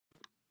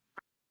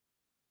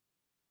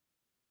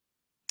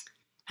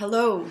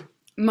Hello,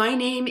 my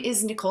name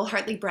is Nicole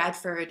Hartley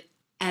Bradford,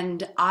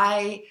 and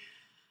I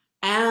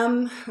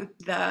am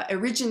the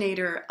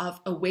originator of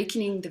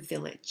Awakening the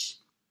Village.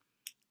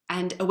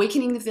 And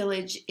Awakening the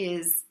Village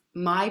is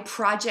my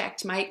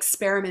project, my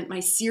experiment,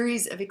 my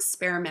series of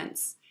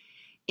experiments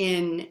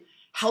in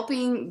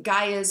helping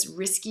Gaia's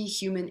risky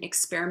human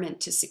experiment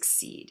to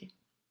succeed.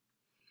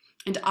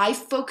 And I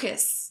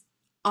focus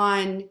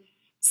on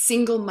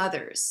single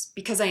mothers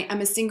because I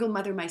am a single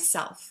mother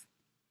myself.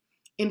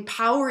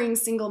 Empowering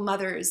single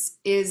mothers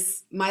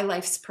is my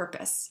life's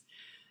purpose.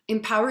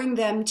 Empowering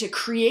them to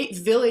create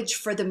village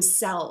for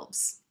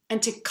themselves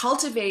and to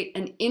cultivate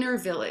an inner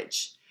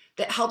village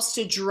that helps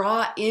to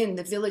draw in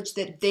the village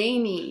that they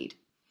need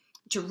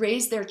to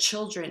raise their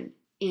children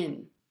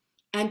in,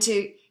 and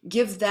to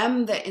give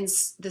them the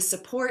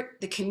support,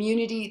 the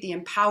community, the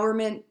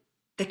empowerment,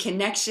 the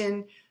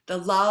connection, the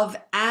love,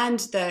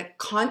 and the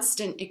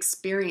constant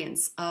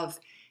experience of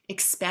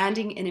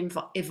expanding and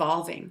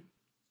evolving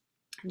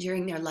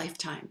during their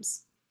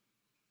lifetimes.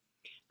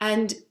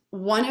 And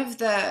one of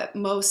the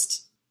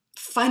most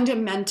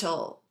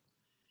fundamental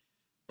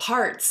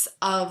parts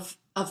of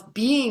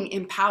being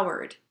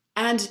empowered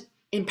and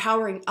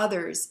empowering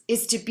others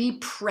is to be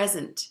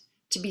present,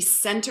 to be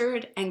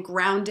centered and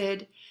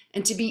grounded,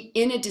 and to be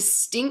in a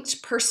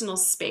distinct personal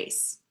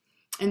space.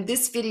 And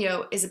this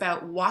video is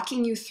about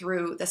walking you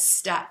through the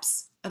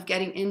steps of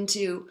getting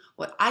into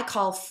what I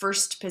call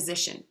first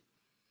position.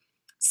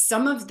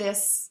 Some of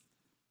this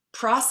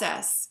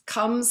process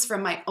comes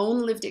from my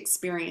own lived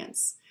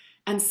experience,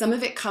 and some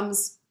of it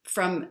comes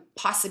from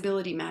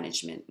possibility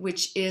management,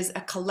 which is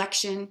a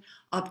collection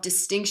of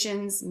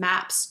distinctions,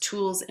 maps,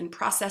 tools, and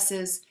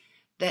processes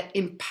that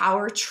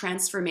empower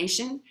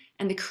transformation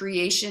and the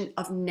creation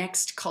of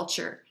next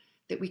culture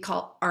that we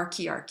call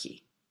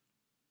Archearchy,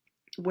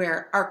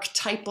 where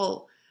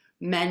archetypal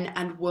men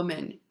and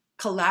women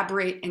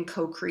collaborate and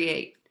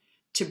co-create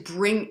to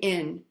bring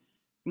in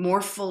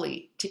more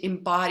fully, to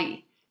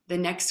embody the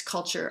next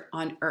culture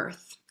on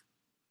Earth.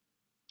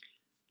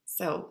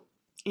 So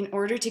in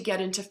order to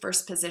get into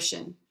first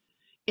position,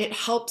 it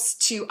helps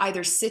to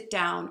either sit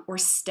down or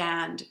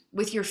stand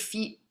with your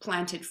feet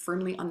planted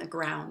firmly on the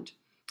ground,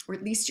 or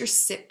at least your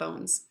sit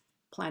bones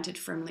planted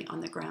firmly on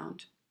the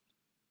ground.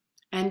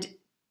 And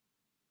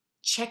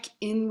check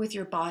in with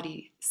your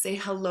body, say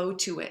hello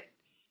to it,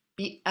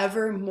 be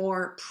ever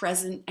more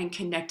present and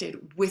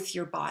connected with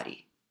your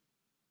body.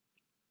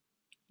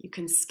 You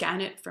can scan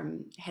it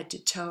from head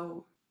to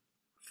toe,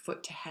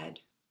 foot to head.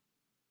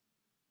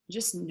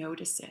 Just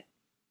notice it.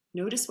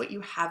 Notice what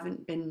you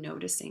haven't been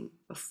noticing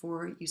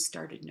before you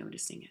started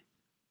noticing it.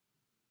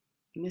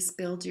 And this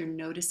builds your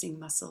noticing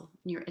muscle,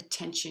 your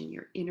attention,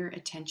 your inner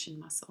attention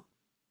muscle.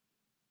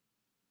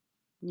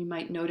 You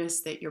might notice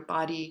that your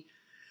body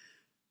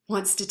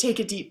wants to take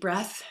a deep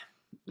breath.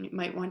 It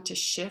might want to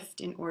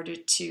shift in order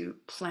to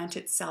plant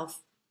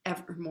itself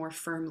ever more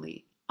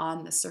firmly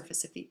on the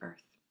surface of the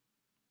earth.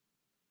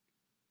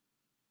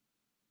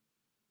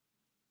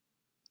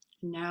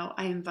 Now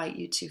I invite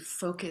you to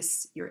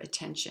focus your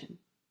attention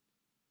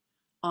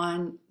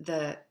on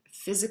the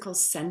physical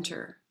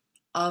center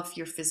of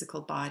your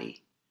physical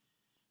body,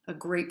 a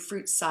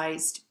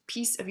grapefruit-sized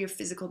piece of your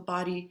physical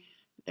body,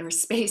 or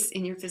space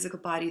in your physical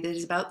body that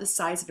is about the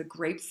size of a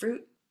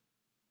grapefruit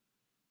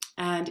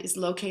and is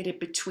located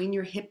between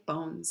your hip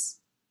bones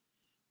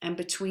and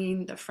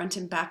between the front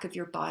and back of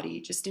your body,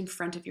 just in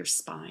front of your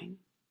spine.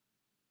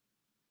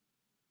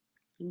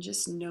 And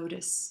just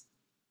notice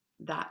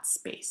that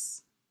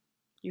space,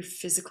 your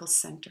physical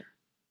center.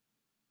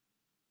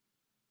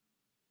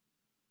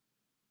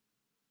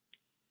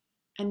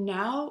 And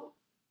now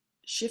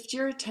shift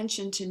your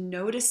attention to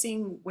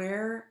noticing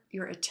where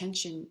your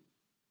attention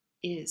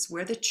is,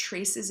 where the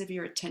traces of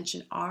your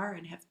attention are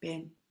and have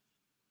been.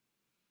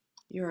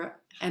 Your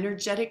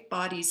energetic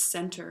body's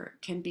center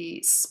can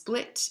be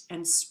split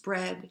and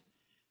spread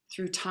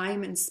through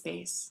time and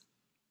space.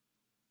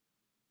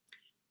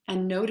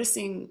 And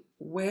noticing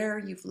where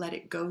you've let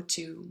it go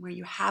to, where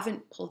you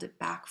haven't pulled it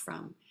back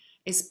from,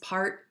 is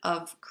part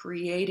of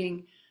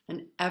creating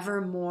an ever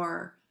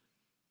more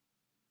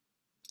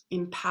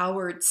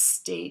empowered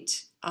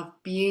state of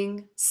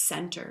being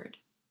centered.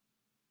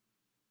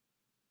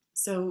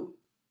 So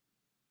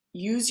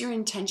use your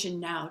intention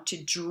now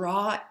to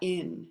draw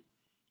in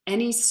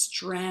any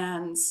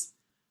strands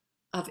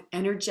of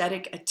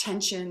energetic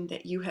attention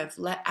that you have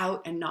let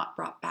out and not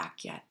brought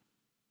back yet.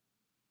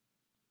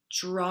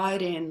 Draw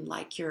it in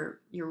like you're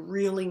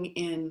reeling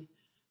in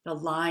the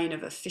line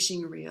of a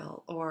fishing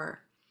reel,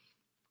 or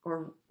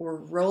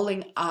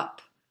rolling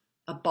up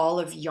a ball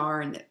of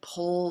yarn that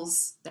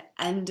pulls the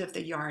end of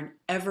the yarn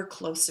ever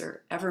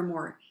closer, ever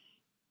more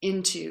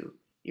into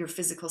your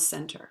physical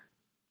center.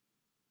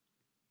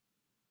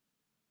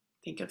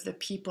 Think of the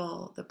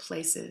people, the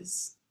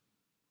places,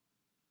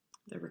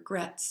 the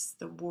regrets,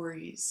 the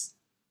worries.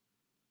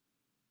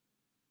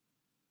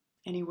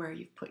 Anywhere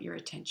you've put your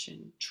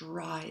attention,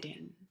 draw it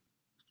in.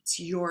 It's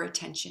your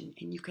attention,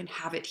 and you can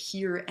have it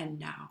here and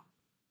now.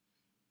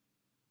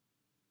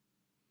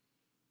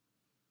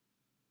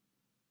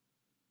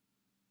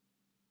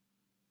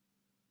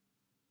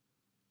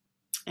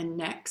 And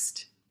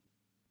next,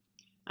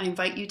 I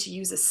invite you to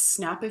use a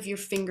snap of your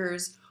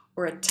fingers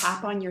or a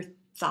tap on your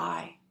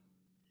thigh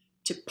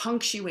to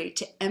punctuate,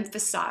 to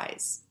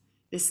emphasize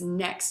this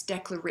next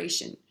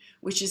declaration,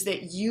 which is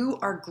that you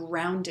are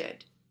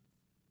grounded.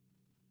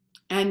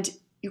 And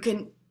you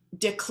can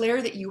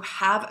declare that you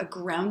have a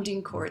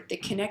grounding cord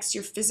that connects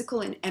your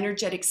physical and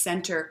energetic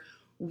center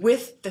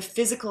with the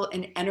physical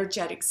and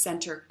energetic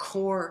center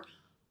core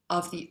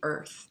of the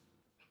earth.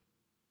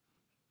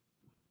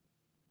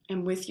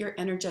 And with your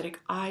energetic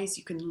eyes,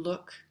 you can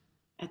look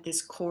at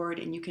this cord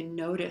and you can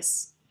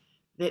notice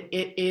that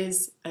it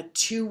is a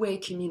two-way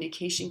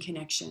communication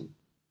connection.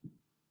 You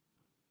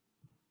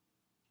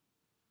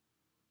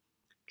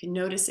can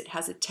notice it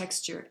has a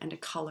texture and a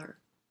color.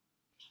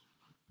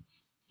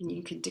 And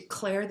you can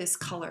declare this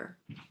color.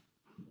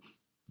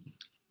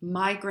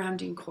 My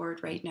grounding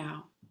cord right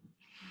now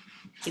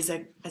is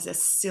as a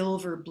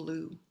silver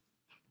blue.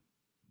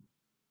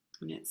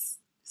 And it's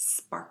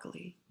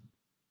sparkly.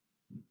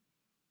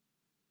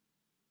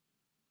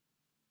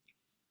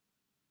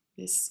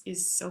 This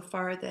is so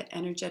far the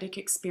energetic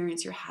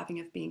experience you're having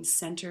of being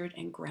centered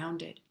and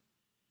grounded.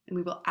 And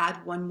we will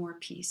add one more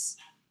piece,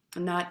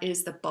 and that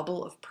is the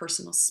bubble of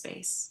personal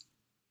space.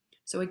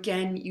 So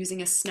again,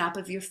 using a snap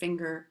of your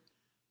finger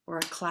or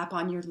a clap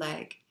on your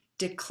leg,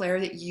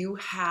 declare that you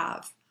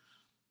have,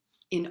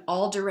 in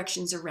all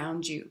directions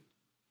around you,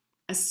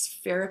 a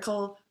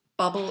spherical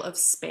bubble of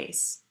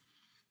space.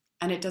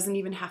 And it doesn't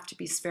even have to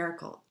be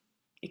spherical.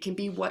 It can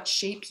be what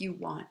shape you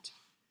want.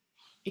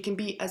 It can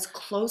be as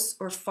close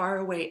or far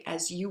away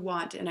as you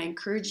want. And I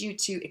encourage you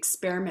to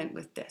experiment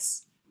with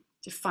this,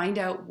 to find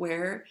out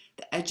where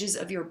the edges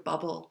of your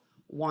bubble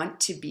want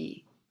to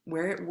be,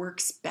 where it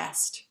works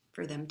best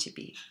for them to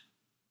be.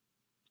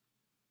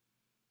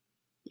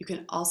 You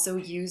can also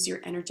use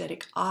your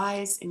energetic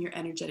eyes and your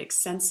energetic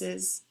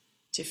senses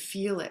to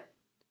feel it,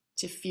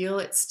 to feel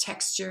its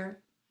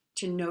texture,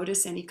 to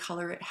notice any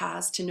color it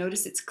has, to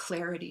notice its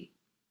clarity.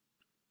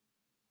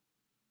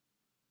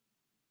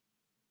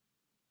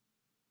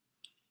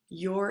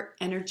 Your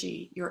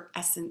energy, your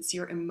essence,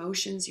 your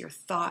emotions, your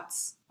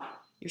thoughts,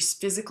 your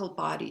physical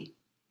body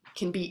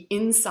can be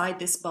inside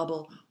this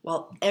bubble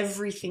while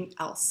everything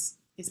else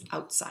is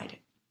outside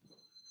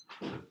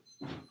it.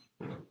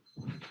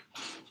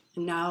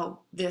 And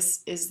now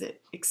this is the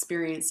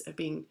experience of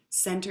being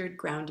centered,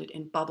 grounded,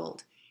 and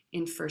bubbled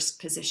in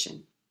first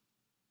position.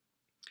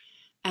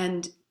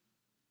 And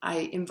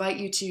I invite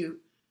you to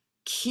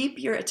keep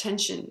your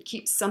attention,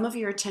 keep some of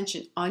your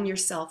attention on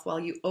yourself while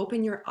you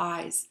open your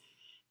eyes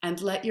and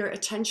let your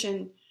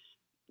attention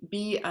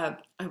be a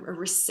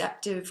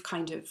receptive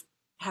kind of,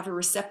 have a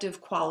receptive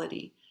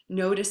quality,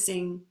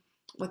 noticing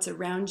what's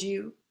around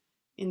you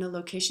in the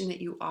location that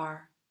you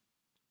are.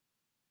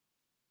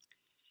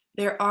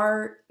 There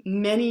are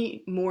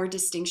many more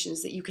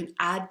distinctions that you can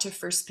add to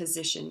first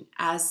position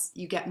as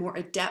you get more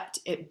adept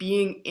at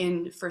being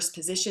in first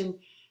position.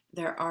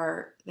 There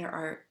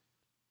are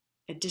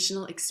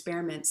additional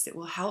experiments that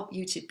will help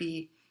you to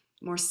be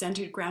more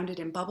centered, grounded,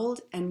 and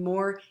bubbled, and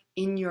more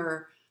in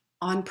your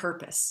on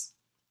purpose,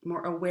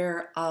 more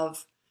aware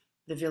of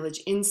the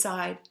village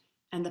inside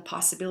and the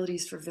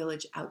possibilities for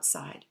village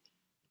outside,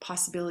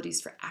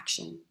 possibilities for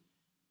action,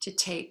 to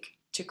take,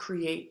 to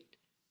create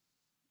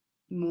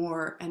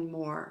more and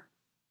more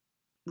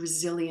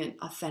resilient,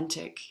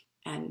 authentic,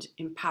 and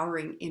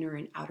empowering inner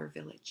and outer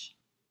village.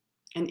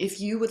 And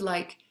if you would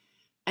like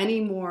any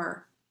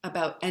more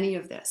about any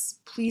of this,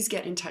 please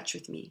get in touch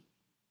with me.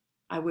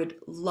 I would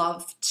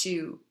love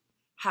to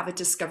have a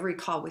discovery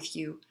call with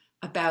you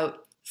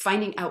about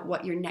finding out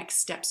what your next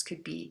steps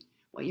could be,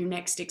 what your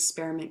next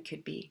experiment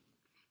could be.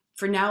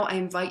 For now, I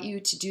invite you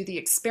to do the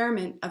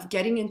experiment of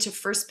getting into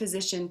first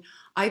position,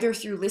 either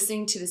through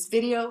listening to this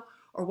video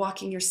or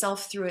walking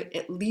yourself through it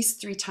at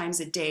least 3 times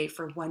a day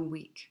for 1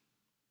 week,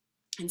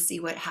 and see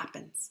what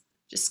happens.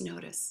 Just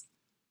notice.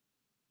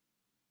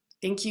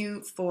 Thank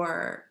you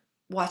for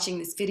watching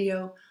this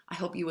video. I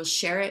hope you will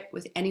share it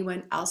with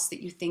anyone else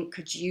that you think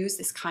could use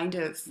this kind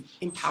of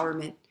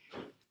empowerment.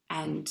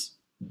 And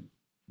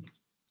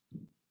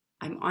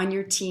I'm on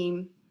your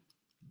team,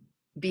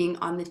 being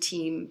on the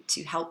team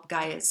to help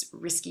Gaia's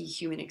risky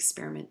human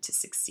experiment to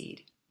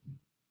succeed.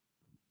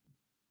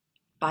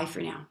 Bye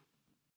for now.